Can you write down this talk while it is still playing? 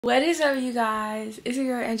What is up, you guys? It's your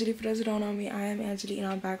girl Angeli. For those who don't know me, I am Angeli and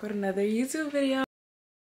I'm back with another YouTube video.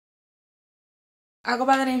 I go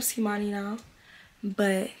by the name Simani now,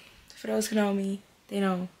 but for those who know me, they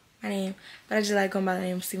know my name, but I just like going by the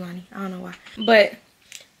name Simani. I don't know why. But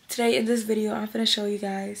today in this video, I'm gonna show you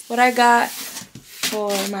guys what I got for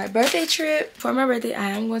my birthday trip. For my birthday, I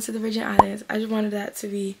am going to the Virgin Islands. I just wanted that to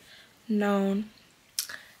be known.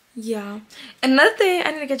 Yeah. Another thing I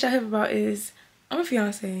need to get y'all hip about is I'm a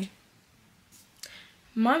fiance.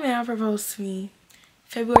 My man proposed to me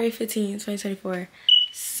February 15, 2024.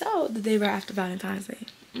 So the day right after Valentine's Day.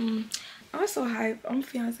 I'm so hyped. I'm a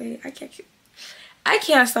fiance. I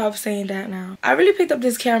can't stop saying that now. I really picked up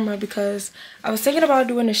this camera because I was thinking about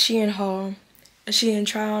doing a SHEIN haul, a SHEIN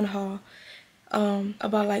try-on haul,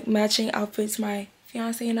 about like matching outfits my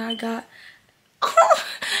fiance and I got.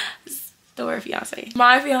 The word fiance.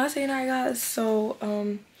 My fiance and I got. So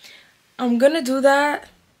I'm gonna do that,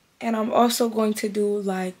 and I'm also going to do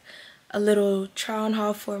like a little try on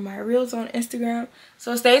haul for my reels on Instagram.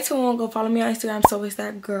 So stay tuned, go follow me on Instagram, so it's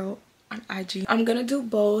that girl on IG. I'm gonna do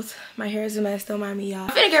both. My hair is a mess, don't mind me, y'all. I'm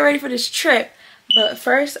gonna get ready for this trip, but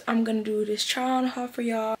first I'm gonna do this try on haul for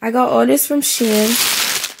y'all. I got all this from SHEIN.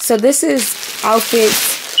 So this is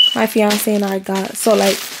outfits my fiance and I got. So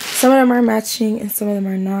like some of them are matching and some of them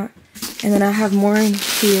are not. And then I have more in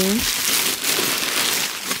here.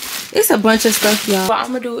 It's a bunch of stuff, y'all. What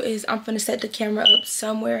I'm gonna do is I'm gonna set the camera up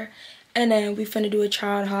somewhere and then we finna do a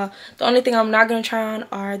try on haul. The only thing I'm not gonna try on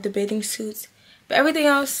are the bathing suits, but everything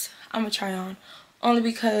else I'm gonna try on, only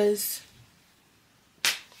because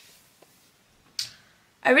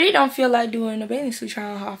I really don't feel like doing a bathing suit try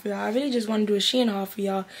on haul for y'all. I really just want to do a SHEIN haul for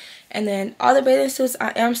y'all. And then all the bathing suits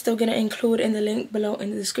I am still gonna include in the link below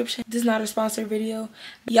in the description. This is not a sponsored video.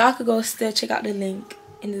 Y'all could go still check out the link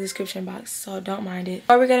in the description box, so don't mind it.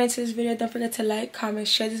 Before we get into this video, don't forget to like, comment,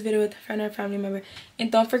 share this video with a friend or family member,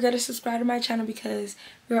 and don't forget to subscribe to my channel because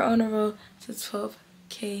we're on the road to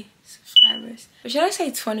 12K subscribers. Or should I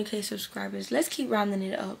say 20K subscribers? Let's keep rounding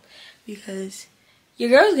it up because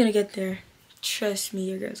your girl's gonna get there. Trust me,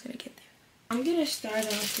 your girl's gonna get there. I'm gonna start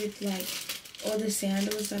off with like all the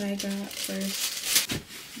sandals that I got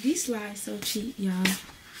first. These slide so cheap, y'all,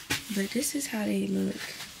 but this is how they look.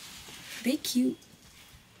 They cute.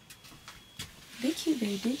 They cute,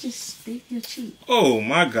 babe. They feel cheap. Oh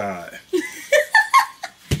my god.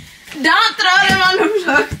 Don't throw them on the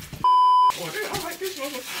floor. Oh, I like this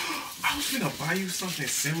one. I was gonna buy you something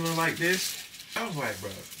similar like this. I was like, bro,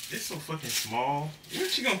 it's so fucking small.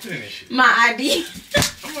 What's she gonna put in this shit? My ID.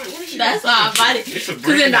 I'm like, what is she That's why I bought it. It's a brand.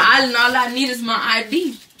 Because in the island, all I need is my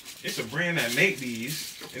ID. It's a brand that make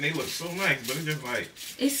these, and they look so nice, but it's just like...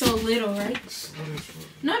 It's so little, right?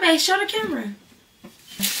 No, babe, show the camera.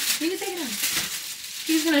 You can take it out.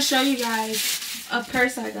 He's going to show you guys a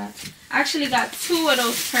purse I got. I actually got two of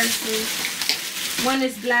those purses. One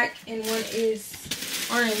is black and one is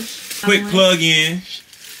orange. Quick plug in.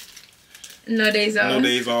 No Days Off. No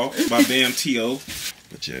Days Off by Bam T.O.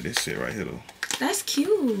 But yeah, this shit right here though. That's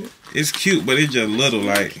cute. It's cute, but it's just little,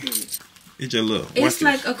 like... It's just little. It's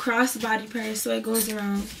like a crossbody purse, so it goes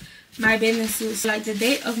around my bathing suit. So like the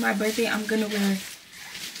date of my birthday, I'm going to wear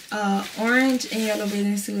orange and yellow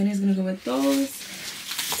bathing suit, and it's going to go with those.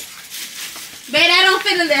 Babe, that don't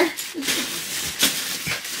fit in there.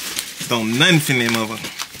 Don't nothing fit in there, mother.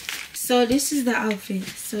 So this is the outfit.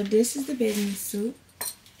 So this is the bathing suit.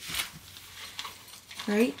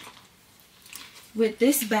 Right? With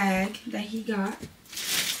this bag that he got.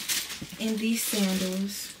 And these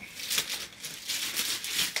sandals.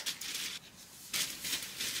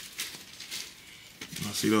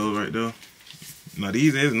 I see those right there. Now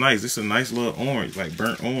these is nice. This is a nice little orange, like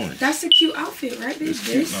burnt orange. That's a cute outfit, right, babe? It's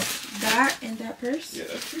cute, that, and that purse. Yeah,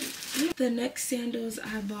 that's cute. Yeah. The next sandals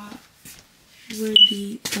I bought were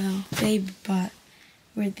they bought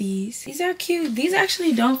were these. These are cute. These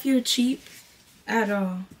actually don't feel cheap at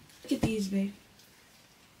all. Look at these, babe.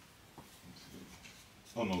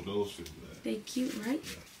 Oh no, those feel bad. They cute, right?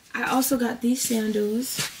 Yeah. I also got these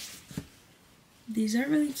sandals. These are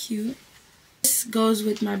really cute. This goes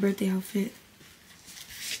with my birthday outfit.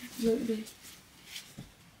 Look, babe.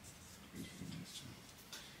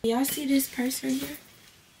 Y'all see this purse right here?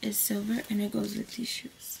 It's silver and it goes with these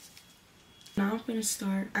shoes. Now I'm gonna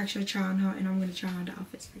start actually try on haul, and I'm gonna try on the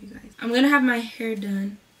outfits for you guys. I'm gonna have my hair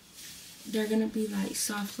done. They're gonna be like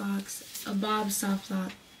soft locks, a bob soft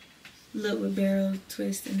lock, look with barrel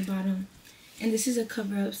twist in the bottom. And this is a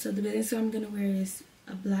cover up, so the bathing suit I'm gonna wear is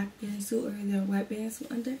a black bathing suit or the white bathing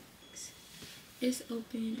suit under. It's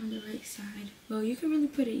open on the right side. Well, you can really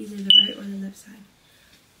put it either the right or the left side,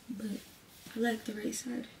 but I like the right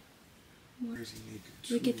side. more.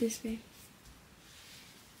 Look at this, babe.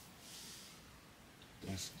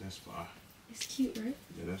 That's fire. It's cute, right?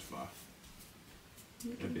 Yeah, that's fire.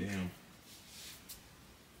 But damn.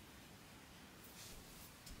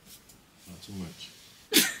 Not too much.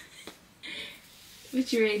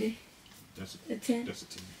 What you rated? That's a 10? That's a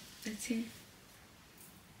 10. A 10.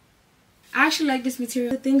 I actually like this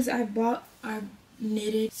material. The things I bought are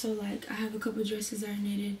knitted. So like I have a couple dresses that are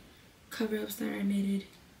knitted, cover-ups that are knitted,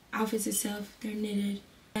 outfits itself, they're knitted.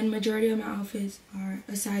 And majority of my outfits are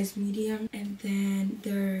a size medium, and then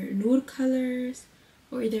they're nude colors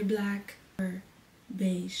or either black or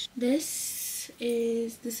beige. This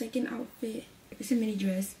is the second outfit. It's a mini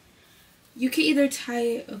dress. You can either tie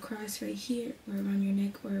it across right here or around your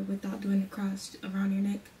neck, or without doing the cross around your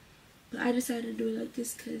neck. But I decided to do it like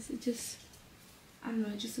this because it just, I don't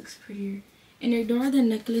know, it just looks prettier. And ignore the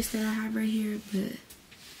necklace that I have right here, but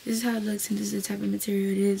this is how it looks and this is the type of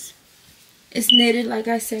material it is. It's knitted like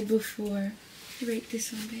I said before. Rate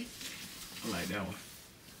this one, babe. I like that one.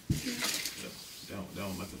 Yeah. That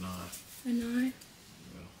one like a 9. A 9?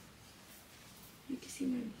 Yeah. You can see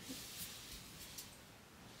my butt.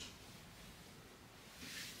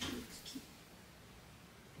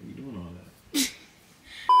 What are you doing all that?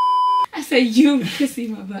 I said you can see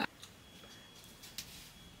my butt.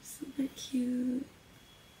 Super cute.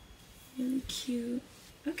 Really cute.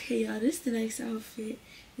 Okay, y'all, this is the next outfit.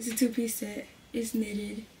 It's a 2-piece set. It's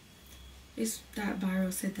knitted. It's that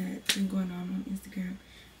viral set that's been going on Instagram.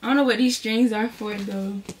 I don't know what these strings are for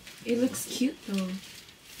though. It looks cute though.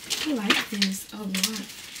 I like this a lot.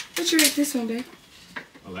 What you rate this one, babe?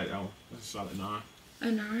 I like that one. That's a solid 9.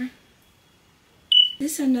 A 9?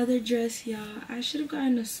 This is another dress, y'all. I should have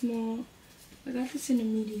gotten a small. I got this in a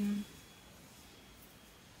medium.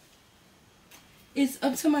 It's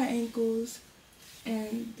up to my ankles,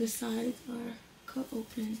 and the sides are cut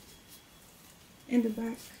open, and the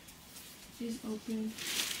back is open.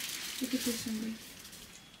 Look at this one, babe.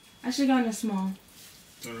 I should have gotten a small.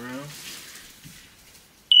 Turn around.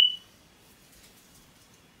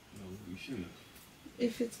 No, you shouldn't.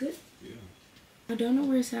 If it's good? Yeah. I don't know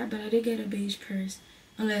where it's at, but I did get a beige purse.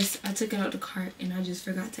 Unless I took it out the cart and I just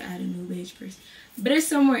forgot to add a new beige purse. But it's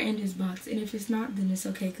somewhere in this box. And if it's not, then it's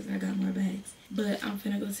okay because I got more bags. But I'm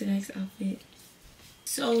finna go to the next outfit.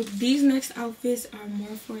 So these next outfits are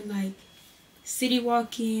more for like city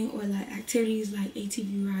walking or like activities like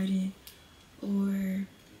ATV riding. Or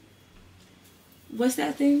what's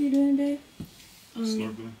that thing you're doing, babe?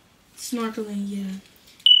 Snorkeling. Snorkeling, yeah.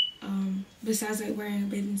 Besides like wearing a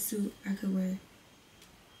bathing suit, I could wear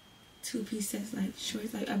 2-piece sets, like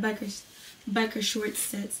shorts, like a biker short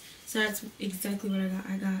sets. So that's exactly what I got.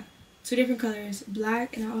 I got 2 different colors,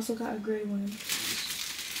 black, and I also got a gray one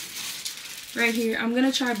right here. I'm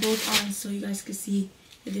gonna try both on so you guys can see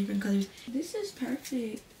the different colors. This is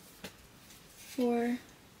perfect for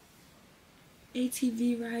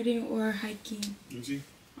ATV riding or hiking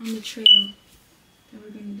on the trail that we're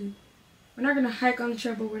gonna do. We're not gonna hike on the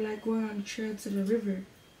trail, but we're like going on the trail to the river.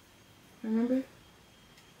 Remember?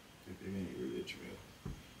 It ain't really a trail.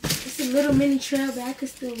 It's a little mini trail, but I could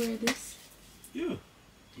still wear this. Yeah.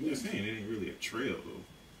 I'm just saying, it ain't really a trail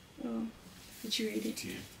though. Oh, what you rated?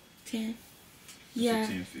 10. 10? Yeah.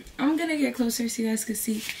 10 fit. I'm gonna get closer so you guys can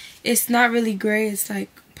see. It's not really gray, it's like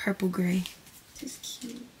purple gray. This is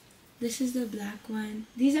cute. This is the black one.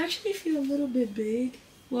 These actually feel a little bit big.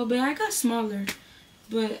 Well, but I got smaller.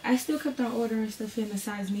 But I still kept on ordering stuff in a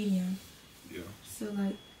size medium. Yeah. So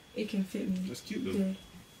like, it can fit me. That's cute though. Good.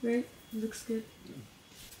 Right? It looks good. Yeah.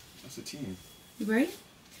 That's a 10. Right?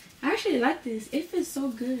 I actually like this. It fits so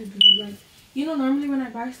good, dude. Like, you know, normally when I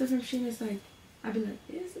buy stuff from SHEIN, it's like, I'd be like,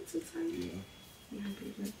 is it too tight? Yeah. Yeah,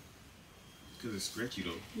 baby. Because it's stretchy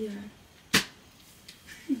though. Yeah.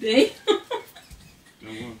 Bday.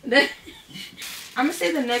 I'm gonna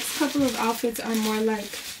say the next couple of outfits are more like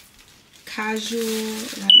casual,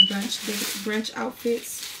 like brunch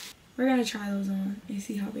outfits. We're gonna try those on and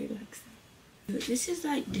see how baby likes them. This is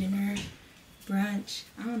like dinner, brunch,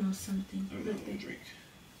 I don't know, something. I don't want drink.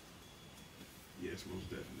 Yes, most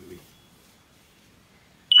definitely.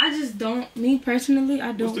 I just don't, me personally,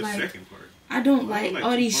 I don't What's the like, second part? I don't like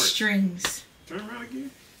all these parts? strings. Turn around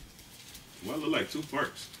again. Why look like 2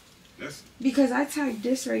 parts? That's because I tied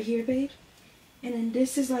this right here, babe. And then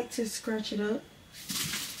this is like to scrunch it up.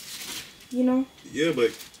 You know? Yeah,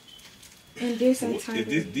 but and this I tied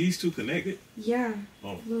it. These 2 connected? Yeah.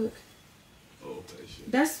 Oh. Look. Oh, that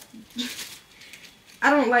shit. That's I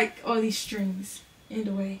don't like all these strings in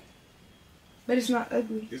the way. But it's not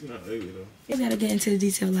ugly. It's not ugly though. You gotta get into the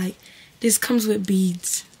detail. Like, this comes with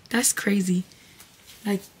beads. That's crazy.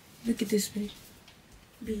 Like, look at this, babe.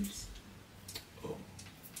 Beads.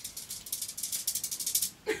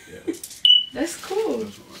 That's cool.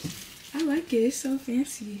 I like it. It's so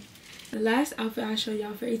fancy. The last outfit I'll show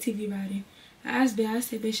y'all for ATV riding. I asked Bae, I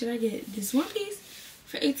said, Bae, should I get this one piece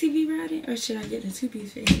for ATV riding or should I get the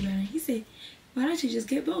 2-piece for ATV riding? He said, why don't you just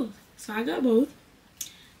get both? So I got both.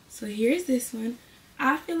 So here's this one.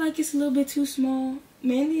 I feel like it's a little bit too small,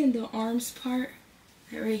 mainly in the arms part,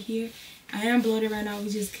 like right here. I am bloated right now. We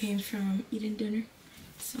just came from eating dinner,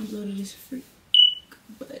 so I'm bloated as freak.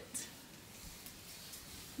 But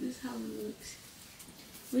this is how it looks.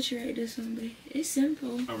 What you rate this one, Bae? It's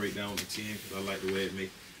simple. I rate down with a 10 because I like the way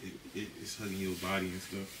it's hugging your body and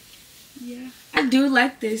stuff. Yeah, I do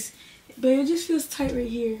like this, but it just feels tight right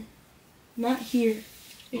here, not here.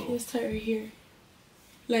 It feels tight right here.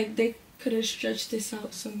 Like they could have stretched this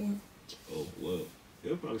out some more. Oh well,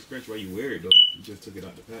 it'll probably stretch while you wear it though. You just took it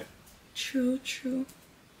out the pack. True.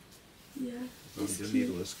 Yeah. So it just needs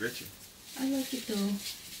a little stretching. I like it though.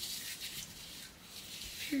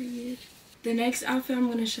 Period. The next outfit I'm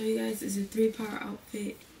gonna show you guys is a 3-part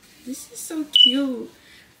outfit. This is so cute.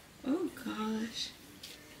 Oh gosh.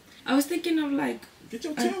 I was thinking of like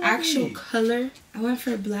an actual color. I went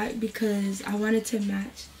for black because I wanted to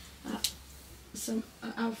match some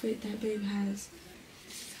outfit that Babe has.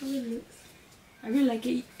 This is how it looks. I really like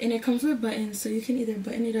it, and it comes with buttons, so you can either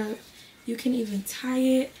button it up, you can even tie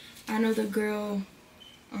it. I know the girl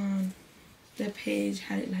on the page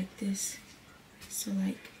had it like this, so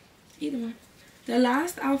like either one. The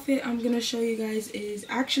last outfit I'm gonna show you guys is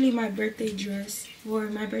actually my birthday dress for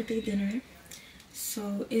my birthday dinner.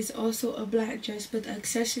 So it's also a black dress, but the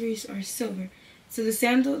accessories are silver. So the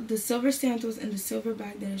silver sandals and the silver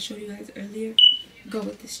bag that I showed you guys earlier go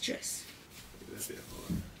with this dress.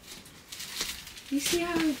 You see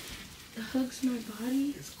how it hugs my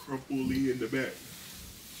body? It's crumply in the back.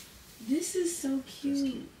 This is so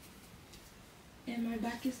cute. And my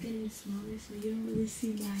back is getting smaller, so you don't really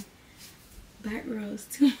see my back rolls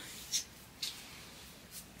too much.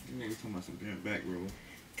 You ain't talking about some damn back roll.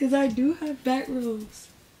 Because I do have back rolls.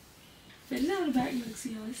 But this is how the back looks,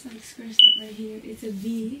 y'all. It's like scrunched up right here. It's a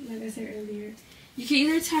V, like I said earlier. You can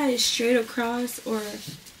either tie it straight across or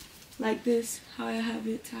like this, how I have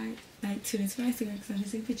it tied. Like to this my Instagram because I'm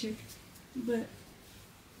just taking a picture. But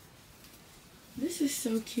this is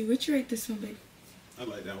so cute. What you rate this one, babe? I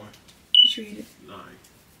like that one. What you rate it? 9.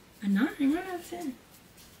 A 9? 1 out of 10.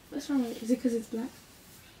 What's wrong with it? Is it because it's black?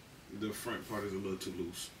 The front part is a little too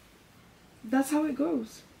loose. That's how it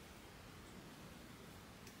goes.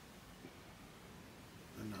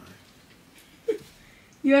 A 9.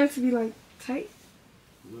 You want it to be like tight?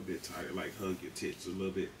 A little bit tighter, like hug your tits a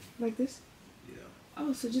little bit. Like this? Yeah.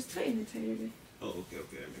 Oh, so just tighten it tighter then. Oh, okay,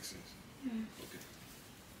 that makes sense. Yeah. Okay.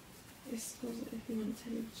 It's supposed to, if you want to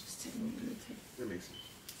tighten it, just tighten it a little tight. That makes sense.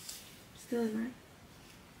 Still a 9?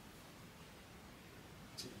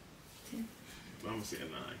 10. I'm gonna say a 9.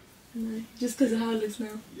 A 9. Just because of how it looks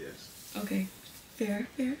now? Yes. Okay. Fair.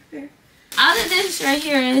 All of this right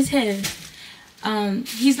here is his.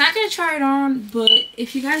 He's not gonna try it on, but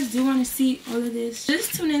if you guys do want to see all of this,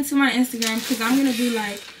 just tune into my Instagram because I'm gonna do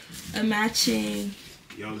like a matching.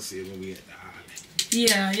 Y'all will see it when we at the island.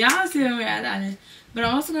 Yeah, y'all see it when we're at the island. But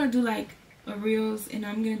I'm also gonna do like a reels, and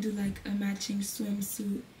I'm gonna do like a matching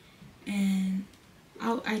swimsuit and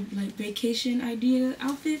I like vacation idea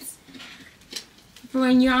outfits for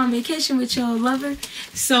when you're on vacation with your lover.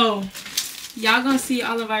 So y'all gonna see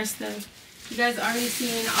all of our stuff. You guys already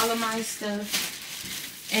seen all of my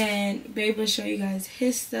stuff, and Babe will show you guys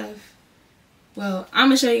his stuff. Well, I'm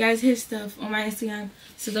gonna show you guys his stuff on my Instagram,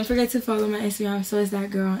 so don't forget to follow my Instagram. So it's that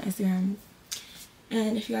girl on Instagram.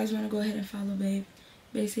 And if you guys want to go ahead and follow Babe,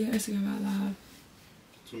 basically Instagram out loud.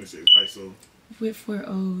 26 ISO with 4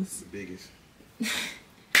 O's. The biggest.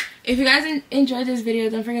 If you guys enjoyed this video,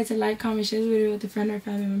 don't forget to like, comment, share this video with a friend or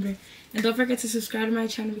family member, and don't forget to subscribe to my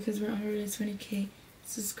channel because we're on the road to 20K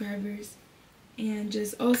subscribers. And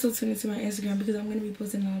just also tune into my Instagram because I'm going to be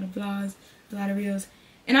posting a lot of vlogs, a lot of reels.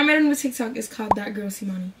 And I made a new TikTok. It's called That Girl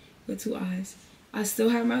Simani with 2 eyes. I still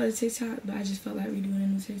have my other TikTok, but I just felt like redoing a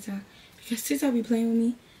new TikTok because TikTok be playing with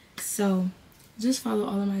me. So just follow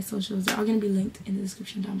all of my socials. They're all going to be linked in the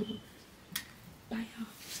description down below. Bye, y'all.